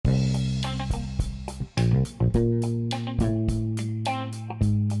Hey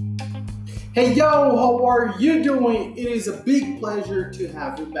yo, how are you doing? It is a big pleasure to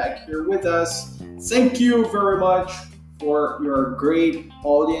have you back here with us. Thank you very much for your great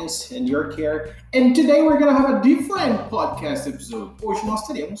audience and your care. And today we're gonna have a different podcast episode. Hoje nós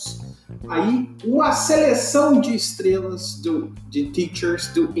teremos aí uma seleção de estrelas de teachers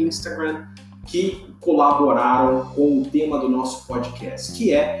do Instagram que colaboraram com o tema do nosso podcast,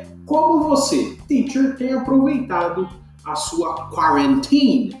 que é como você, teacher, tem aproveitado a sua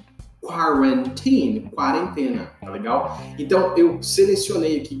quarantena, tá legal? Então eu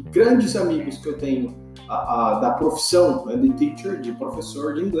selecionei aqui grandes amigos que eu tenho da profissão, né, de teacher, de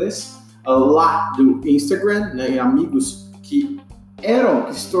professor de inglês, lá do Instagram, né, amigos que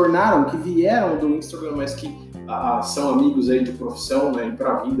se tornaram, que vieram do Instagram, mas que são amigos aí de profissão, né, e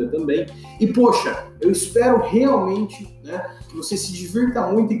para a vida também. E poxa, eu espero realmente, né, que você se divirta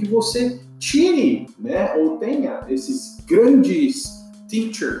muito e que você tire, né, ou tenha esses grandes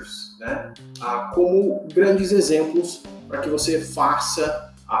teachers, né, como grandes exemplos para que você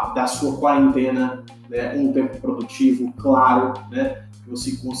faça da sua quarentena, né, um tempo produtivo, claro, né, que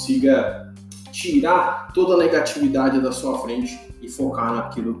você consiga tirar toda a negatividade da sua frente e focar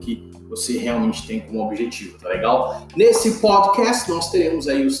naquilo que você realmente tem como objetivo, tá legal? Nesse podcast nós teremos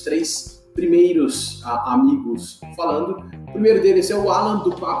aí os 3 primeiros amigos falando. O primeiro deles é o Alan,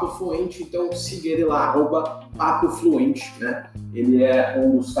 do Papo Fluente, então siga ele lá, @Papo Fluente, né? Ele é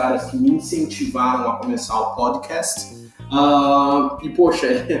um dos caras que me incentivaram a começar o podcast. E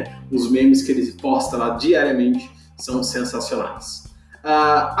poxa, os memes que ele posta lá diariamente são sensacionais.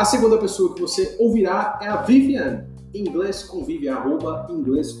 A segunda pessoa que você ouvirá é a Vivian, Inglês com Vivian,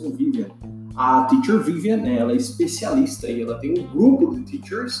 @Inglês com Vivian. A Teacher Vivian, né, ela é especialista e ela tem um grupo de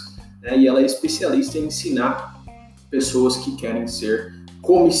teachers, né, e ela é especialista em ensinar pessoas que querem ser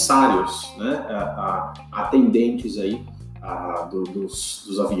comissários, né, atendentes aí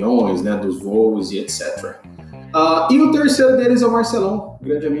dos aviões, né, dos voos e etc. E o terceiro deles é o Marcelão,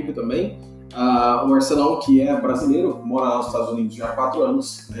 grande amigo também. O Marcelão, que é brasileiro, mora lá nos Estados Unidos já há 4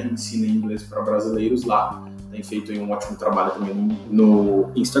 anos, né, ensina inglês para brasileiros lá, tem feito um ótimo trabalho também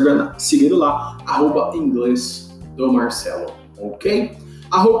no Instagram. Siga ele lá, @Inglês do Marcelo, ok?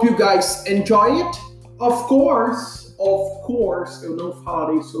 I hope you guys enjoy it. Of course, eu não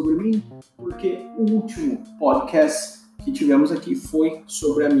falarei sobre mim, porque o último podcast que tivemos aqui foi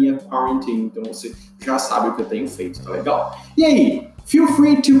sobre a minha quarantine, então você já sabe o que eu tenho feito, tá legal? E aí, feel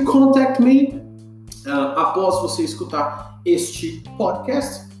free to contact me após você escutar este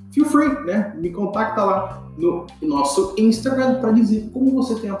podcast. Feel free, né? Me contacta lá no nosso Instagram para dizer como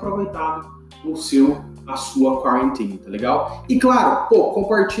você tem aproveitado a sua quarantine, tá legal? E claro,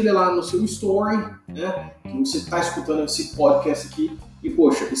 compartilha lá no seu story, né? Que você está escutando esse podcast aqui. E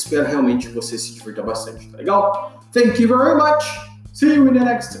poxa, espero realmente que você se divirta bastante, tá legal? Thank you very much. See you in the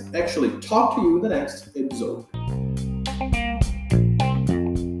next, talk to you in the next episode.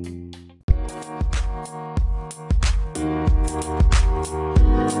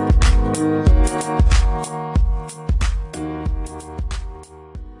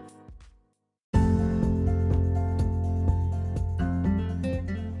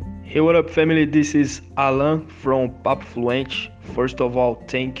 Hey, what up, family? This is Alan from Papo Fluente. First of all,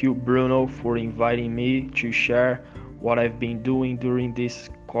 thank you, Bruno, for inviting me to share what I've been doing during this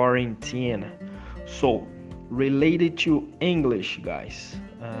quarantine. So, related to English, guys,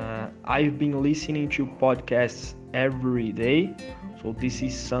 I've been listening to podcasts every day. So this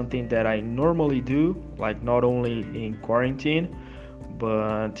is something that I normally do, like not only in quarantine,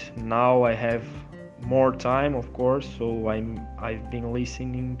 but now I have more time, of course, so I've been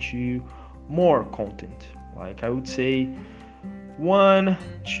listening to more content, like I would say 1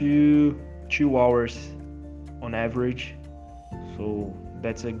 to 2 hours on average, so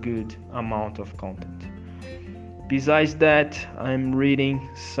that's a good amount of content. Besides that, I'm reading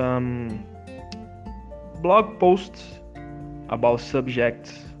some blog posts about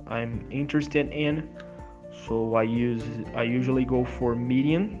subjects I'm interested in, so I usually go for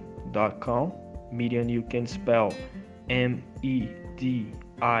medium.com. Medium you can spell MEDIUM.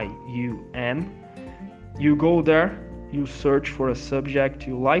 You go there, you search for a subject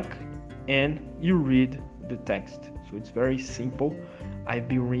you like, and you read the text. So it's very simple. I've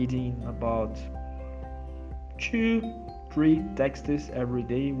been reading about 2-3 texts every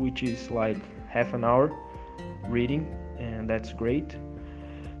day, which is like half an hour reading, and that's great.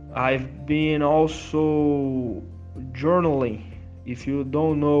 I've been also journaling. If you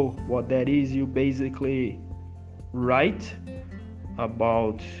don't know what that is, you basically write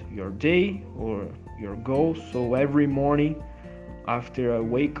about your day or your goals. So every morning after I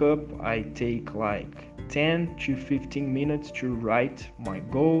wake up, I take like 10 to 15 minutes to write my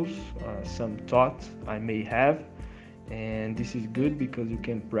goals, some thoughts I may have. And this is good because you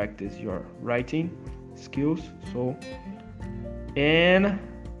can practice your writing skills. And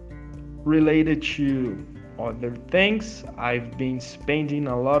related to other things, I've been spending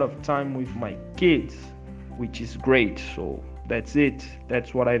a lot of time with my kids, which is great. So that's it.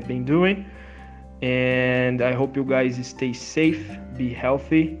 That's what I've been doing. And I hope you guys stay safe, be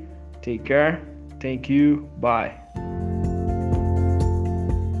healthy, take care. Thank you. Bye.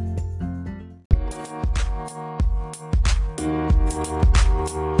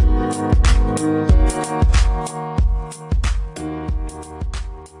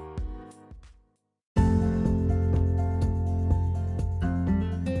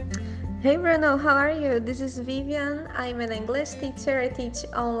 Hey Bruno, how are you? This is Vivian. I'm an English teacher. I teach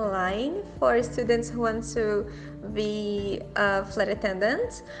online for students who want to be flight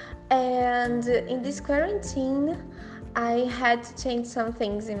attendants. And in this quarantine, I had to change some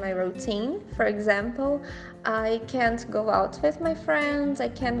things in my routine. For example, I can't go out with my friends, I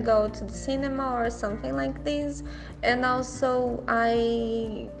can't go to the cinema or something like this. And also,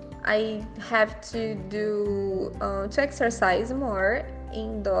 I have to to exercise more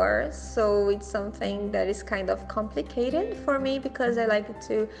indoors, so it's something that is kind of complicated for me because I like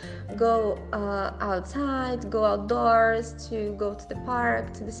to go outside, go outdoors, to go to the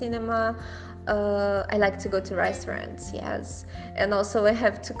park, to the cinema. I like to go to restaurants, yes, and also I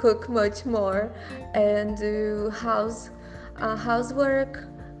have to cook much more and do housework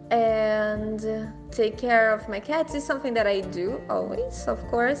and take care of my cats. Is something that I do always, of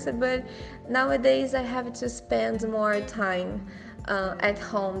course, but nowadays I have to spend more time at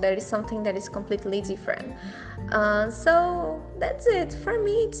home. That is something that is completely different. So that's it. For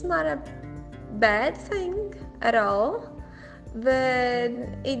me, it's not a bad thing at all, but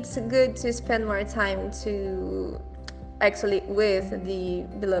it's good to spend more time to actually with the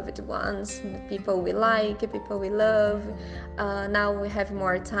beloved ones, the people we like, the people we love. Now we have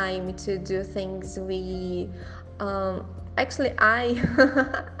more time to do things we actually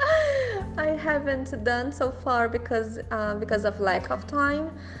I haven't done so far because of lack of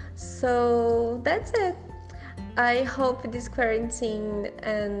time. So that's it. I hope this quarantine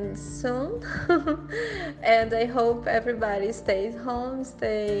ends soon and I hope everybody stays home,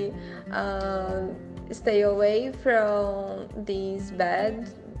 stay away from these bad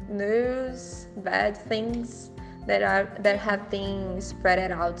news, bad things that have been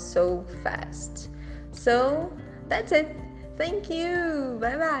spread out so fast. So that's it. Thank you.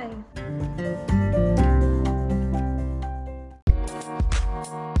 Bye bye.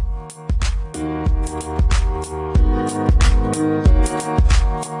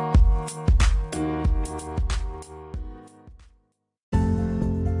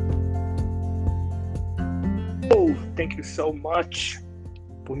 Thank you so much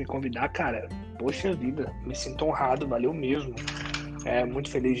por me convidar, cara. Poxa vida, me sinto honrado, valeu mesmo. Muito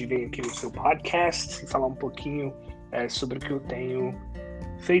feliz de vir aqui no seu podcast e falar um pouquinho sobre o que eu tenho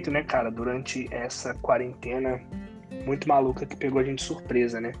feito, né, cara, durante essa quarentena muito maluca que pegou a gente de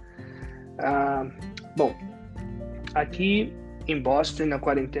surpresa, né? Bom, aqui em Boston, na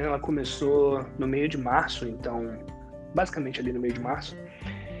quarentena, ela começou no meio de março, então, basicamente ali no meio de março.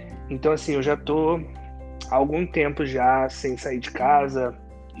 Então, assim, eu já tô há algum tempo já sem sair de casa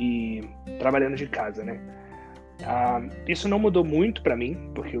e trabalhando de casa, né? Isso não mudou muito para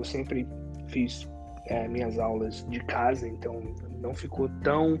mim, porque eu sempre fiz minhas aulas de casa, então não ficou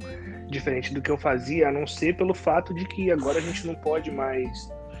tão diferente do que eu fazia, a não ser pelo fato de que agora a gente não pode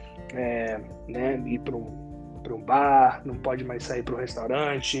mais ir para um bar, não pode mais sair para um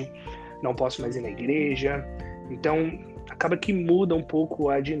restaurante, não posso mais ir na igreja. Então acaba que muda um pouco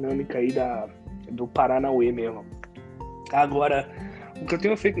a dinâmica aí do Paranauê mesmo. Agora, o que eu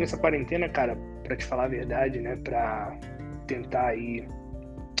tenho feito nessa quarentena, cara, pra te falar a verdade, né, pra tentar aí,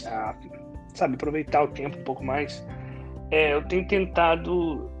 aproveitar o tempo um pouco mais, eu tenho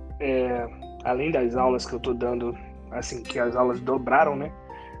tentado, além das aulas que eu tô dando, assim, que as aulas dobraram, né,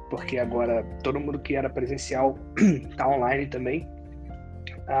 porque agora todo mundo que era presencial tá online também.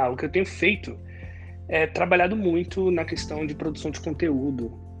 O que eu tenho feito é trabalhado muito na questão de produção de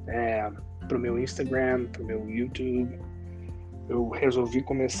conteúdo, pro meu Instagram, pro meu YouTube. Eu resolvi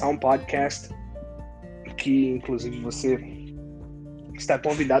começar um podcast que, inclusive, você está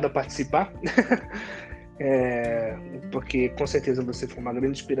convidado a participar, porque com certeza você foi uma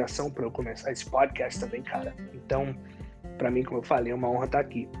grande inspiração para eu começar esse podcast também, cara. Então, para mim, como eu falei, é uma honra estar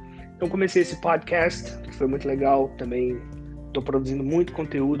aqui. Então, comecei esse podcast, que foi muito legal. Também estou produzindo muito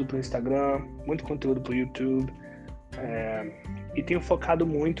conteúdo para o Instagram, muito conteúdo para o YouTube. e tenho focado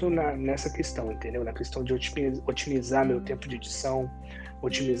muito nessa questão, entendeu? Na questão de otimizar meu tempo de edição,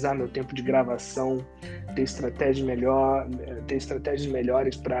 otimizar meu tempo de gravação, ter estratégias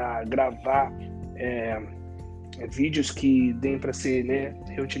melhores para gravar vídeos que deem para ser, né,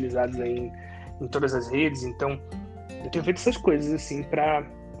 reutilizados aí em todas as redes. Então, eu tenho feito essas coisas assim para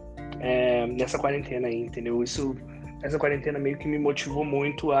nessa quarentena aí, entendeu? Essa quarentena meio que me motivou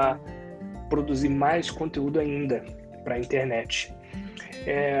muito a produzir mais conteúdo ainda para a internet.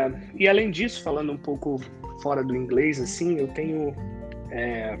 E além disso, falando um pouco fora do inglês, assim, eu tenho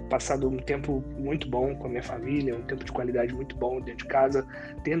passado um tempo muito bom com a minha família, um tempo de qualidade muito bom dentro de casa,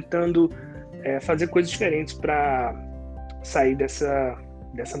 tentando fazer coisas diferentes para sair dessa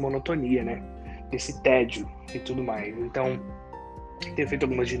monotonia, né? Desse tédio e tudo mais. Então, tenho feito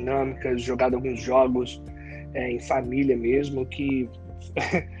algumas dinâmicas, jogado alguns jogos em família mesmo, que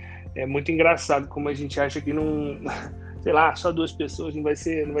é muito engraçado como a gente acha que não, sei lá, só 2 pessoas não vai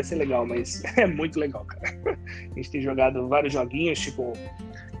ser legal, mas é muito legal, cara. A gente tem jogado vários joguinhos, tipo,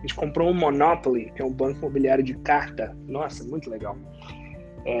 a gente comprou um Monopoly, que é um banco imobiliário de carta. Nossa, muito legal.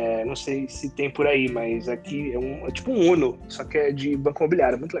 Não sei se tem por aí, mas aqui é tipo um Uno, só que é de banco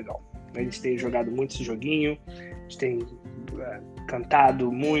imobiliário, muito legal. A gente tem jogado muito esse joguinho, a gente tem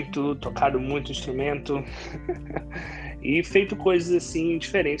cantado muito, tocado muito instrumento e feito coisas assim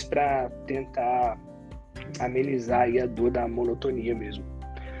diferentes para tentar amenizar aí a dor da monotonia mesmo.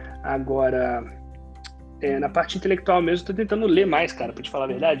 Agora, na parte intelectual mesmo, estou tentando ler mais, cara, para te falar a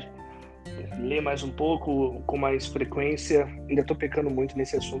verdade. Ler mais um pouco, com mais frequência. Ainda estou pecando muito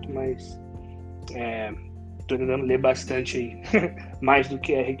nesse assunto, mas estou tentando ler bastante aí, mais do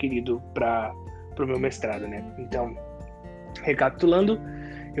que é requerido para o meu mestrado, né? Então, recapitulando,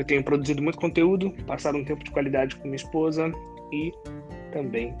 eu tenho produzido muito conteúdo, passado um tempo de qualidade com minha esposa e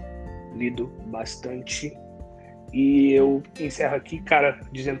também lido bastante. E eu encerro aqui, cara,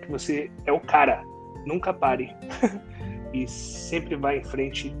 dizendo que você é o cara. Nunca pare e sempre vá em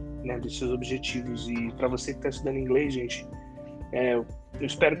frente, né, dos seus objetivos. E para você que está estudando inglês, gente, eu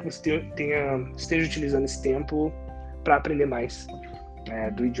espero que você esteja utilizando esse tempo para aprender mais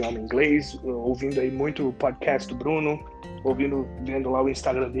do idioma inglês, ouvindo aí muito o podcast do Bruno, vendo lá o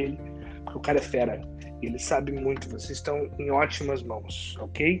Instagram dele, porque o cara é fera, ele sabe muito. Vocês estão em ótimas mãos,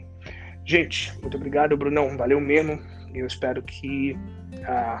 ok? Gente, muito obrigado, Brunão, valeu mesmo. Eu espero que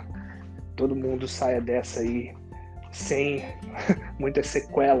todo mundo saia dessa aí sem muitas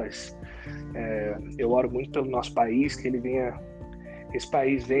sequelas. Eu oro muito pelo nosso país, que esse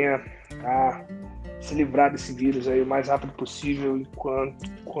país venha a se livrar desse vírus aí o mais rápido possível,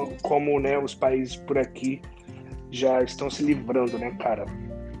 como, né, os países por aqui já estão se livrando, né, cara?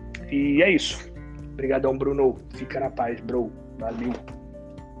 E é isso. Obrigadão, Bruno. Fica na paz, bro. Valeu.